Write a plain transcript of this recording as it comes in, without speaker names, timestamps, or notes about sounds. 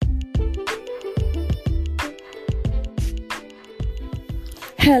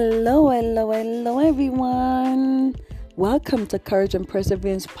Hello, everyone. Welcome to Courage and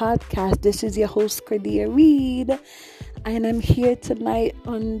Perseverance Podcast. This is your host, Cordia Reed, and I'm here tonight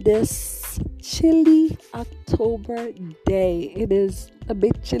on this chilly October day. It is a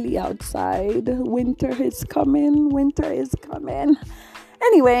bit chilly outside. Winter is coming.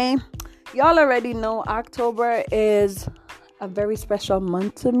 Anyway, y'all already know October is a very special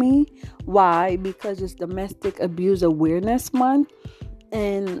month to me. Why? Because it's Domestic Abuse Awareness Month.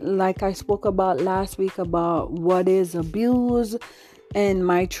 And like I spoke about last week about what is abuse and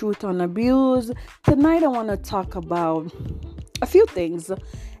my truth on abuse, tonight I want to talk about a few things.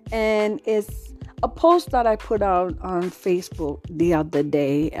 And it's a post that I put out on Facebook the other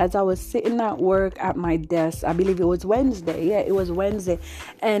day as I was sitting at work at my desk. I believe it was Wednesday. Yeah, it was Wednesday.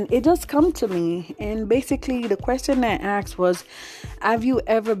 And it just come to me. And basically the question I asked was, have you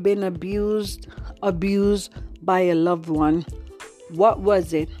ever been abused by a loved one? What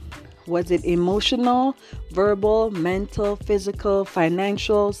was it? Was it emotional, verbal, mental, physical,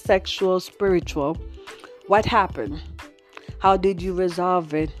 financial, sexual, spiritual? What happened? How did you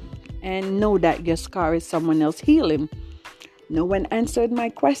resolve it? And know that your scar is someone else's healing. No one answered my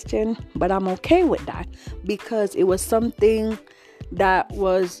question, but I'm okay with that because it was something that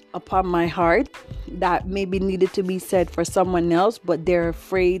was upon my heart that maybe needed to be said for someone else, but they're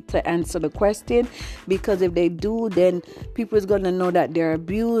afraid to answer the question because if they do, then people is going to know that they're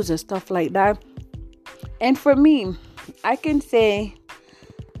abused and stuff like that. And for me, I can say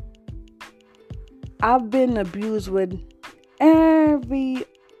I've been abused with everything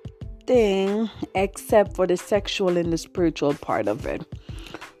except for the sexual and the spiritual part of it.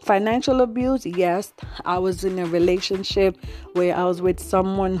 Financial abuse, yes. I was in a relationship where I was with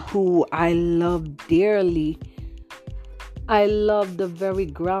someone who I love dearly. I love the very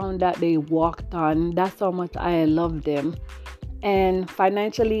ground that they walked on. That's how much I love them. And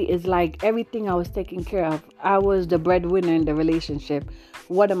financially, it's like everything I was taking care of. I was the breadwinner in the relationship.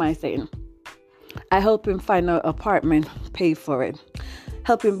 What am I saying? I help him find an apartment, pay for it.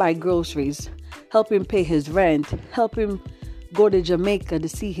 Help him buy groceries. Help him pay his rent. Help him go to Jamaica to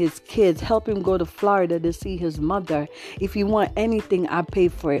see his kids. Help him go to Florida to see his mother. If you want anything, I pay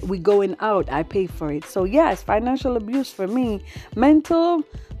for it. We going out, I pay for it. So yes, financial abuse for me. Mental,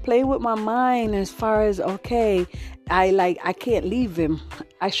 play with my mind as far as, okay, I can't leave him.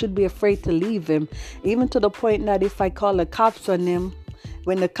 I should be afraid to leave him. Even to the point that if I call the cops on him,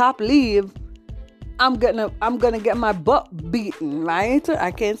 when the cop leave, I'm gonna get my butt beaten, right?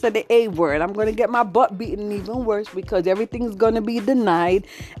 I can't say the A word. I'm gonna get my butt beaten even worse because everything's gonna be denied.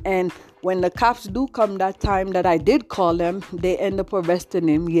 And when the cops do come that time that I did call them, they end up arresting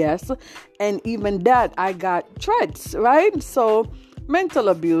him, yes. And even that, I got threats, right? So mental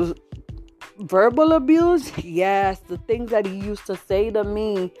abuse, verbal abuse, yes. The things that he used to say to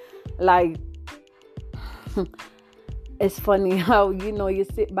me, like... It's funny how, you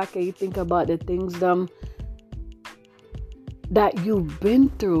sit back and you think about the things that you've been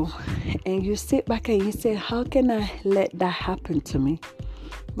through. And you sit back and you say, how can I let that happen to me?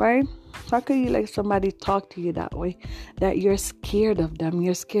 Right? How can you let somebody talk to you that way? That you're scared of them.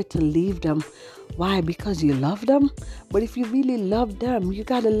 You're scared to leave them. Why? Because you love them? But if you really love them, you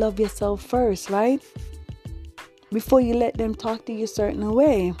got to love yourself first, right? Before you let them talk to you a certain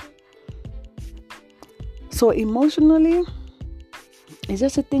way. So emotionally, it's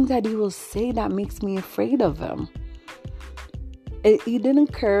just the things that he will say that makes me afraid of him. He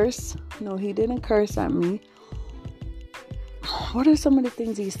didn't curse. No, he didn't curse at me. What are some of the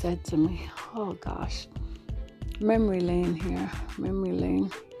things he said to me? Oh, gosh. Memory lane here. Memory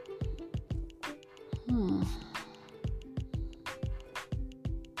lane.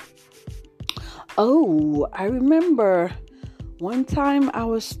 Oh, I remember... One time I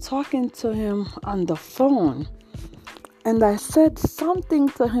was talking to him on the phone and I said something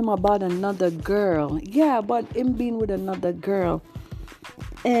to him about another girl. Yeah, about him being with another girl.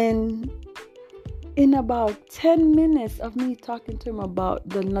 And in about 10 minutes of me talking to him about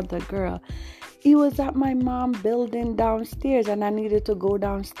another girl, he was at my mom's building downstairs and I needed to go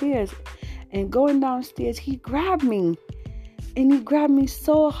downstairs. And going downstairs, he grabbed me. And he grabbed me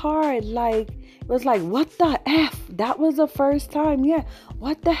so hard, it was like, what the F? That was the first time. Yeah.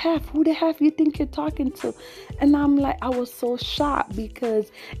 What the F? Who the F you think you're talking to? And I'm like, I was so shocked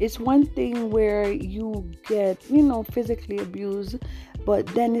because it's one thing where you get, physically abused. But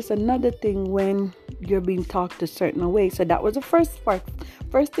then it's another thing when you're being talked a certain way. So that was the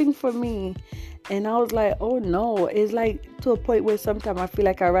first thing for me. And I was like, oh no. It's like to a point where sometimes I feel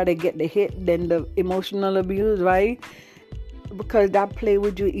like I'd rather get the hit than the emotional abuse, right? because that play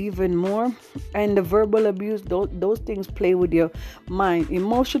with you even more. And the verbal abuse, those things play with your mind,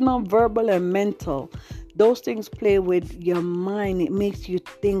 emotional, verbal, and mental. Those things play with your mind. It makes you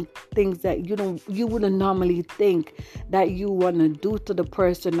think things that you wouldn't normally think that you want to do to the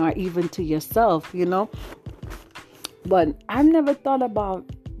person or even to yourself, But I've never thought about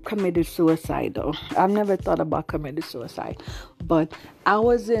committed suicide, though. I've never thought about committed suicide. But I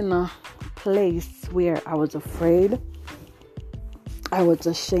was in a place where I was afraid. I was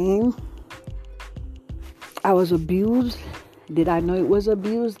ashamed. I was abused. Did I know it was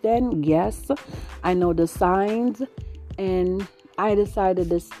abuse then? Yes. I know the signs. And I decided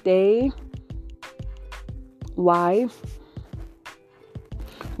to stay. Why?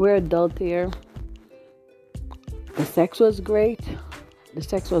 We're adult here. The sex was great. The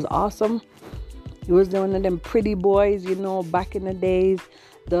sex was awesome. He was one of them pretty boys, back in the days.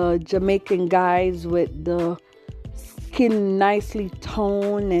 The Jamaican guys with the skin nicely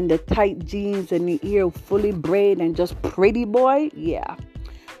toned and the tight jeans and the ear fully braid and just pretty boy. Yeah,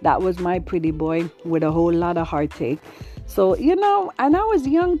 that was my pretty boy with a whole lot of heartache. So, and I was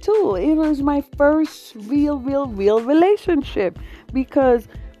young too. It was my first real relationship, because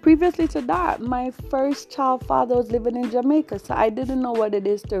previously to that, my first child father was living in Jamaica. So I didn't know what it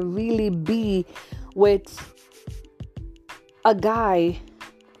is to really be with a guy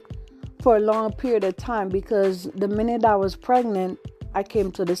for a long period of time, because the minute I was pregnant, I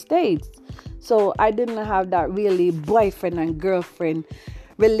came to the States. So I didn't have that really boyfriend and girlfriend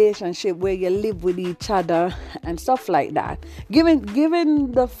relationship where you live with each other and stuff like that.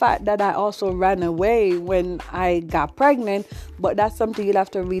 Given the fact that I also ran away when I got pregnant, but that's something you'll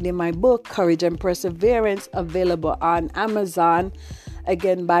have to read in my book, Courage and Perseverance, available on Amazon.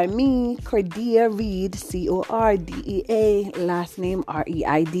 Again, by me, Cordea Reid, Cordea, last name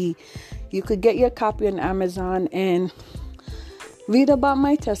Reid. You could get your copy on Amazon and read about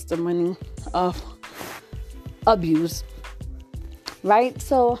my testimony of abuse. Right?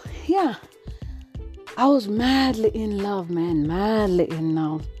 So, yeah, I was madly in love, man. Madly in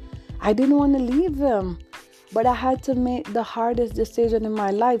love. I didn't want to leave him, but I had to make the hardest decision in my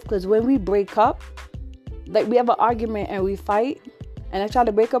life, because when we break up, like we have an argument and we fight, and I try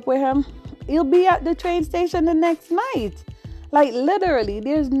to break up with him, he'll be at the train station the next night. Like, literally,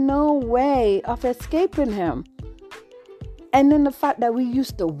 there's no way of escaping him. And then the fact that we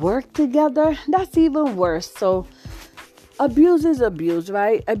used to work together, that's even worse. So abuse is abuse,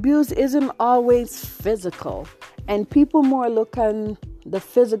 right? Abuse isn't always physical. And people more look on the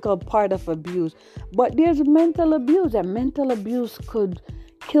physical part of abuse. But there's mental abuse, and mental abuse could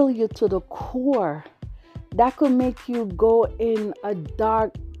kill you to the core. That could make you go in a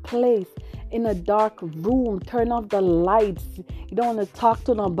dark place, in a dark room, turn off the lights. You don't want to talk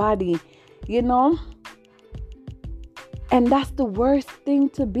to nobody, And that's the worst thing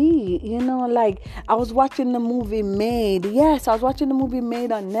to be, like I was watching the movie Made. Yes, I was watching the movie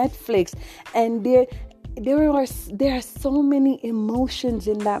Made on Netflix. And there are so many emotions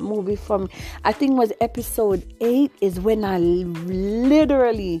in that movie. From, I think it was episode 8 is when I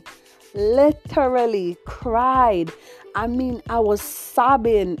literally cried. I mean, I was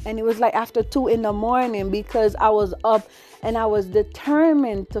sobbing, and it was like after 2 a.m, because I was up and I was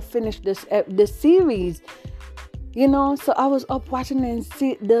determined to finish this series. So I was up watching and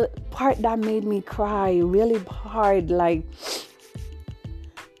see the part that made me cry really hard. Like,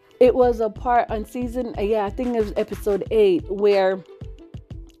 it was a part on season, I think it was episode 8, where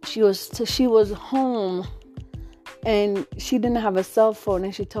she was home and she didn't have a cell phone,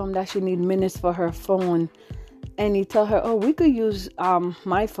 and she told him that she need minutes for her phone. And he told her, oh, we could use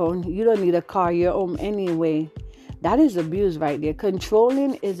my phone. You don't need a car. You're home anyway. That is abuse right there.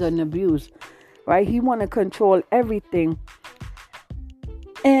 Controlling is an abuse, right? He want to control everything.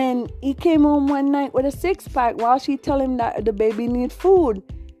 And he came home one night with a 6-pack while she told him that the baby need food.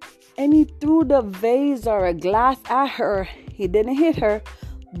 And he threw the vase or a glass at her. He didn't hit her,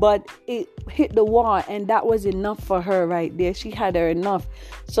 but it hit the wall, and that was enough for her right there. She had her enough.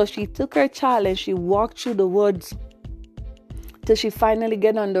 So she took her child and she walked through the woods till she finally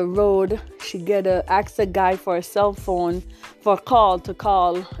get on the road. She asked a guy for a cell phone to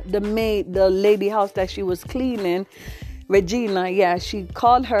call the maid, the lady house that she was cleaning, Regina. Yeah, she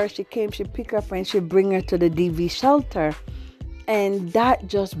called her. She came, she picked her up, and she bring her to the DV shelter. And that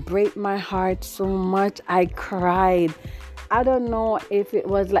just break my heart so much. I cried. I don't know if it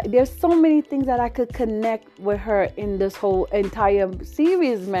was like, there's so many things that I could connect with her in this whole entire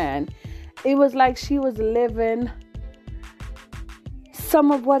series, man. It was like she was living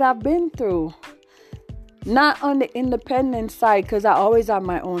some of what I've been through. Not on the independent side, because I always have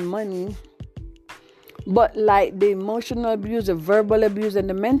my own money. But like the emotional abuse, the verbal abuse, and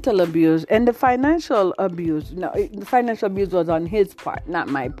the mental abuse, and the financial abuse. No, the financial abuse was on his part, not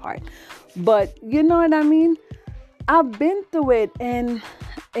my part. But you know what I mean? I've been through it, and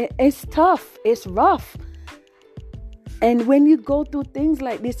it's tough. It's rough. And when you go through things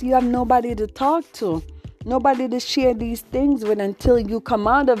like this, you have nobody to talk to, nobody to share these things with until you come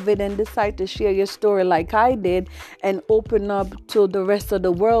out of it and decide to share your story like I did and open up to the rest of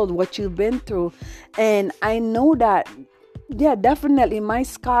the world what you've been through. And I know that, yeah, definitely my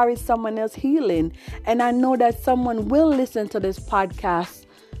scar is someone else healing. And I know that someone will listen to this podcast,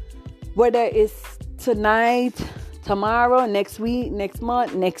 whether it's tonight, tomorrow, next week, next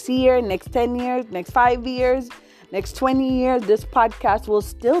month, next year, next 10 years, next 5 years, next 20 years, this podcast will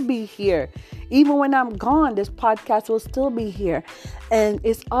still be here. Even when I'm gone, this podcast will still be here. And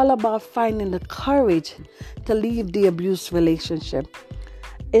it's all about finding the courage to leave the abused relationship.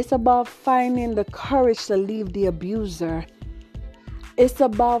 It's about finding the courage to leave the abuser. It's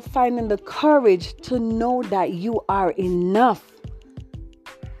about finding the courage to know that you are enough.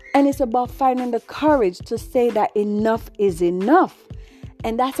 And it's about finding the courage to say that enough is enough.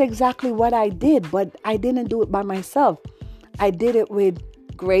 And that's exactly what I did, but I didn't do it by myself. I did it with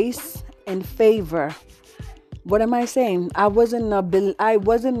grace and favor. What am I saying? I wasn't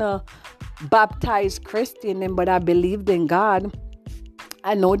a baptized Christian, but I believed in God.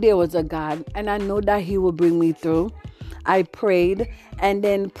 I know there was a God, and I know that He will bring me through. I prayed, and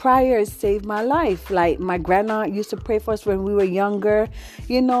then prayers saved my life. Like my grandaunt used to pray for us when we were younger.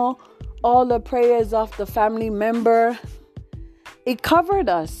 You know, all the prayers of the family member. It covered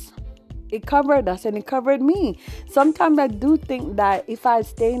us. It covered us, and it covered me. Sometimes I do think that if I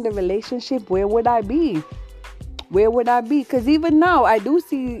stay in the relationship, where would I be? Where would I be? Because even now, I do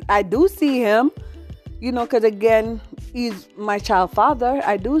see him, you know, because again, he's my child father.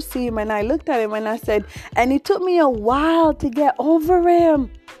 I do see him, and I looked at him and I said, and it took me a while to get over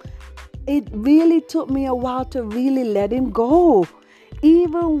him. It really took me a while to really let him go.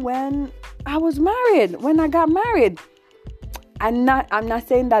 Even when I was married, when I got married. I'm not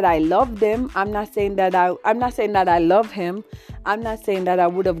saying that I loved him. I'm not saying that I love him. I'm not saying that I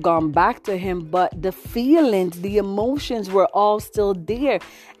would have gone back to him, but the feelings, the emotions were all still there.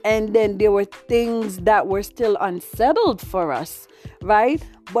 And then there were things that were still unsettled for us, right?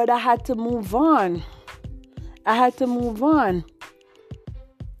 But I had to move on.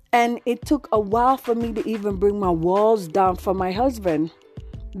 And it took a while for me to even bring my walls down for my husband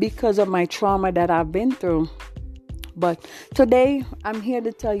because of my trauma that I've been through. But today, I'm here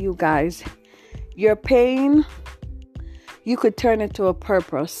to tell you guys, your pain, you could turn it to a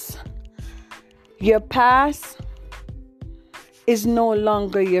purpose. Your past is no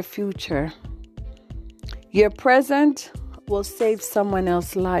longer your future. Your present will save someone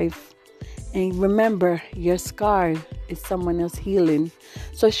else's life. And remember, your scar is someone else's healing.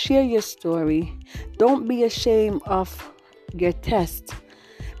 So share your story. Don't be ashamed of your test.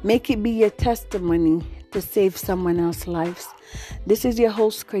 Make it be your testimony to save someone else's lives. This is your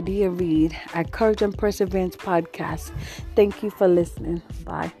host, Cordia Reed, at Courage and Perseverance Podcast. Thank you for listening.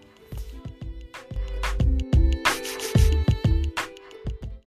 Bye.